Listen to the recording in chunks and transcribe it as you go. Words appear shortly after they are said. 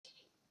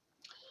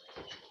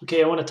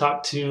Okay, I want to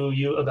talk to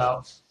you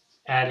about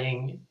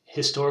adding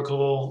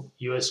historical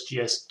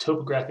USGS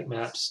topographic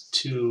maps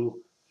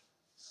to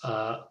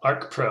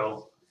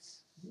ArcPro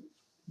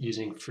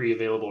using free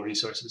available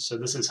resources. So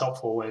this is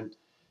helpful when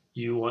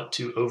you want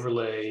to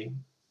overlay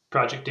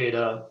project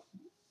data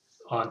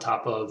on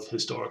top of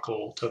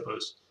historical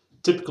topos.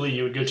 Typically,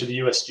 you would go to the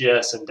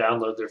USGS and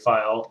download their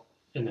file,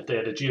 and if they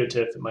had a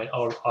geotiff, it might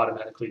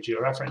automatically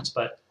georeference.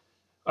 But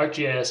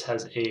ArcGIS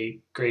has a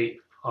great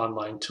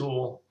online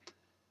tool.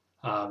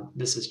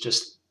 This is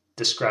just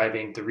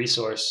describing the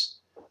resource,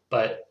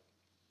 but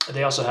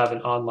they also have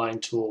an online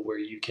tool where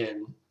you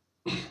can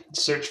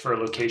search for a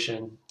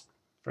location.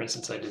 For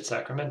instance, I did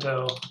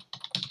Sacramento,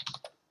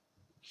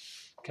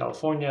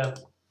 California,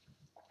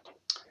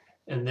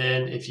 and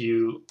then if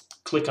you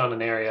click on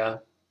an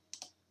area,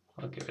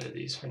 I'll get rid of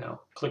these for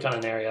now. Click on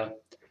an area,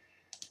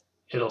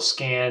 it'll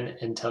scan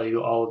and tell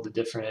you all of the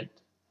different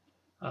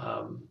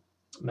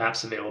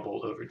maps available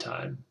over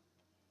time.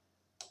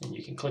 And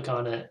you can click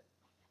on it,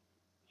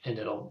 and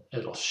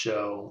it'll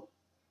show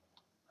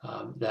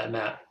that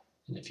map.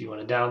 And if you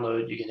want to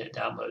download, you can hit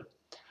download.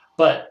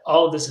 But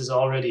all of this is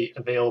already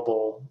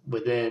available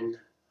within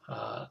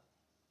the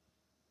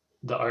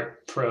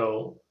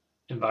ArcPro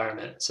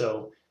environment.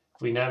 So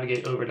if we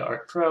navigate over to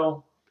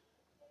ArcPro,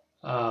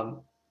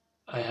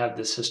 I have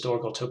this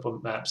historical topo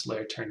maps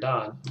layer turned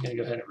on. I'm going to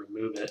go ahead and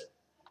remove it.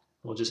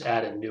 We'll just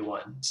add a new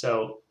one.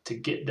 So to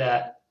get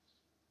that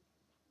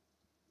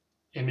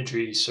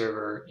imagery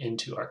server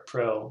into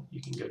ArcPro,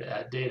 you can go to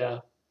add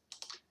data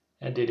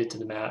to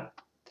the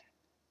map,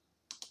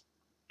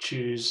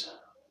 choose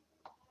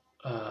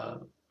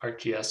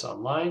ArcGIS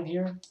Online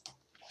here,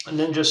 and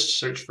then just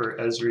search for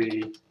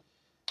Esri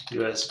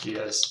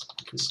USGS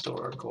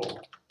historical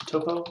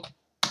topo.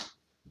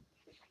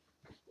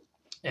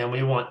 And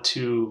we want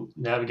to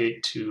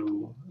navigate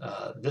to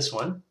this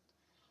one,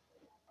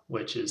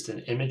 which is an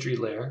imagery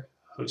layer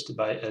hosted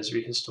by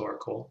Esri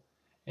Historical.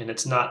 And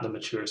it's not the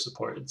mature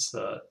support, it's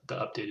the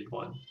updated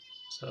one.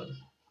 So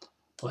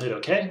we'll hit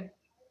OK.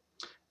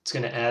 It's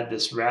going to add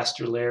this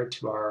raster layer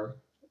to our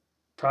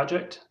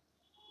project.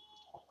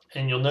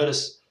 And you'll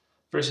notice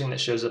first thing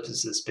that shows up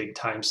is this big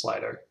time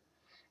slider.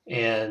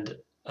 And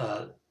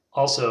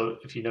also,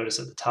 if you notice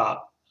at the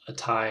top, a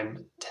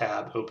time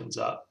tab opens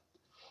up.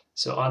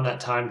 So on that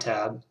time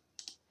tab,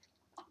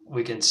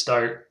 we can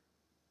start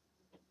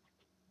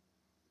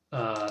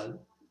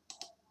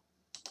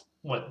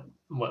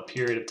what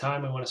period of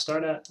time we want to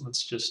start at.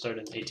 Let's just start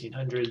in the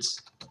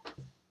 1800s.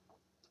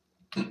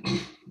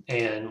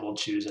 And we'll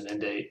choose an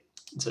end date.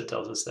 So it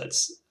tells us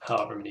that's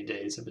however many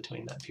days in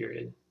between that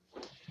period.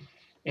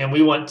 And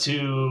we want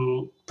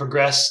to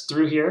progress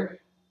through here.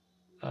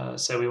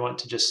 So we want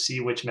to just see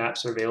which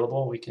maps are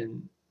available. We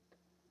can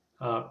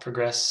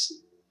progress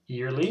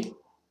yearly.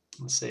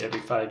 Let's say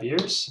every 5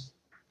 years.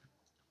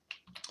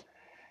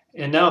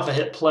 And now if I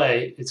hit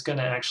play, it's going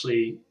to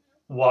actually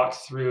walk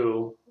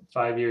through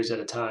 5 years at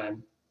a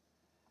time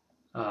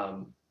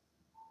and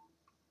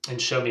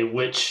show me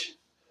which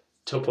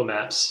topo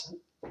maps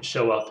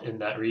show up in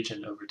that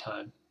region over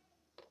time.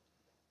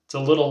 It's a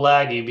little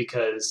laggy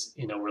because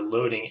we're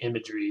loading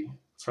imagery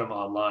from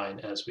online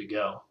as we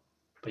go.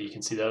 But you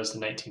can see that was the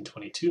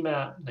 1922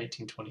 map,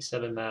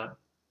 1927 map.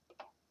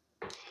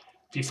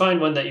 If you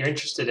find one that you're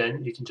interested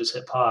in, you can just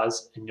hit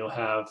pause and you'll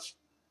have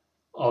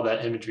all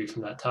that imagery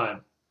from that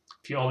time.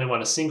 If you only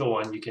want a single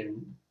one, you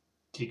can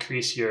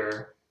decrease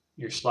your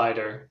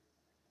slider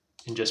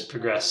and just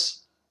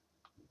progress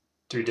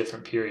through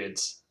different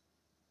periods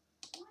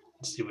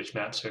and see which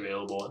maps are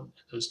available in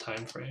those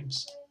time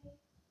frames.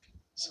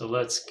 So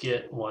let's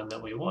get one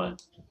that we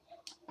want.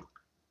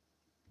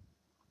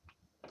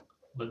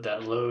 Let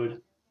that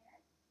load.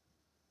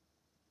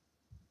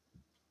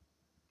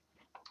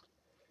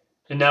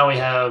 And now we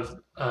have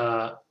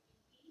a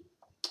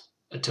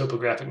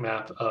topographic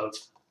map of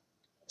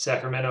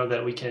Sacramento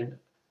that we can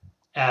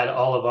add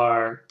all of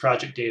our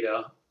project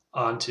data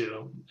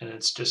onto, and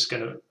it's just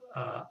going to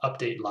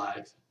update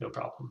live, no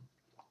problem.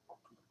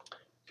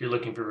 If you're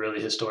looking for really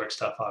historic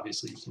stuff,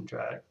 obviously you can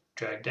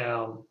drag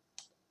down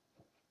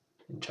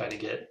and try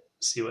to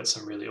see what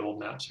some really old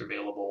maps are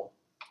available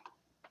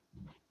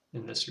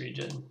in this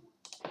region.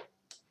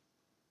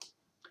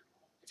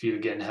 If you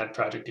again had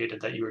project data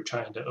that you were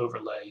trying to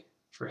overlay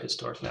for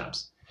historic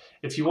maps.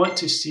 If you want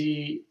to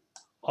see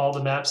all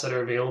the maps that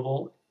are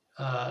available,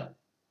 if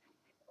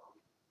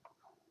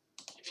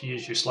you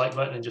use your select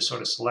button and just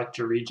sort of select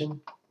your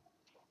region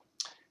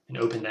and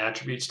open the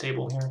attributes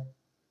table here,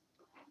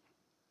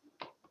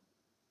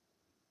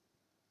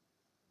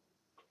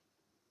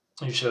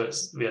 you show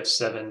us we have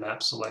 7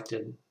 maps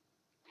selected.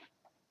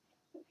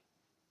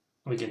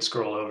 We can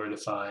scroll over to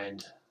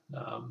find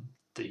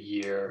the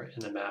year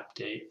and the map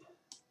date,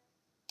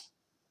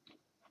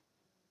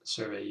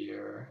 survey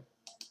year.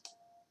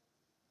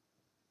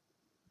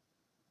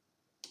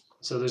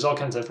 So there's all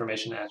kinds of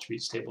information in the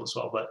attributes table as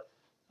well, but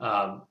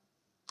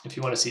if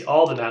you want to see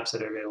all the maps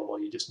that are available,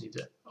 you just need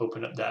to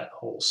open up that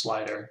whole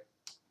slider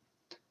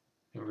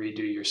and redo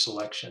your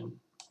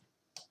selection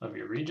of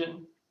your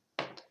region.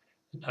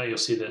 Now you'll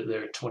see that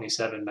there are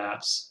 27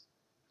 maps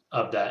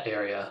of that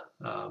area,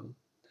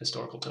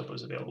 historical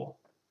topos available.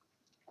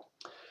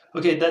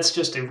 Okay, that's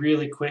just a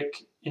really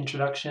quick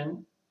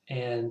introduction,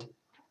 and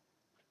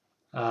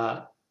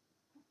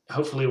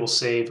hopefully will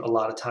save a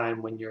lot of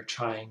time when you're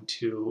trying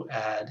to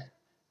add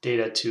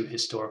data to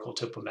historical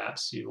topo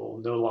maps. You will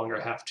no longer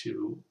have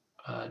to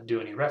do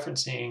any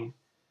referencing,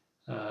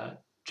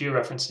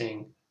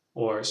 georeferencing,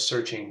 or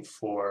searching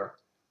for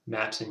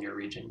maps in your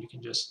region. You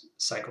can just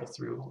cycle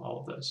through all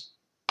of those.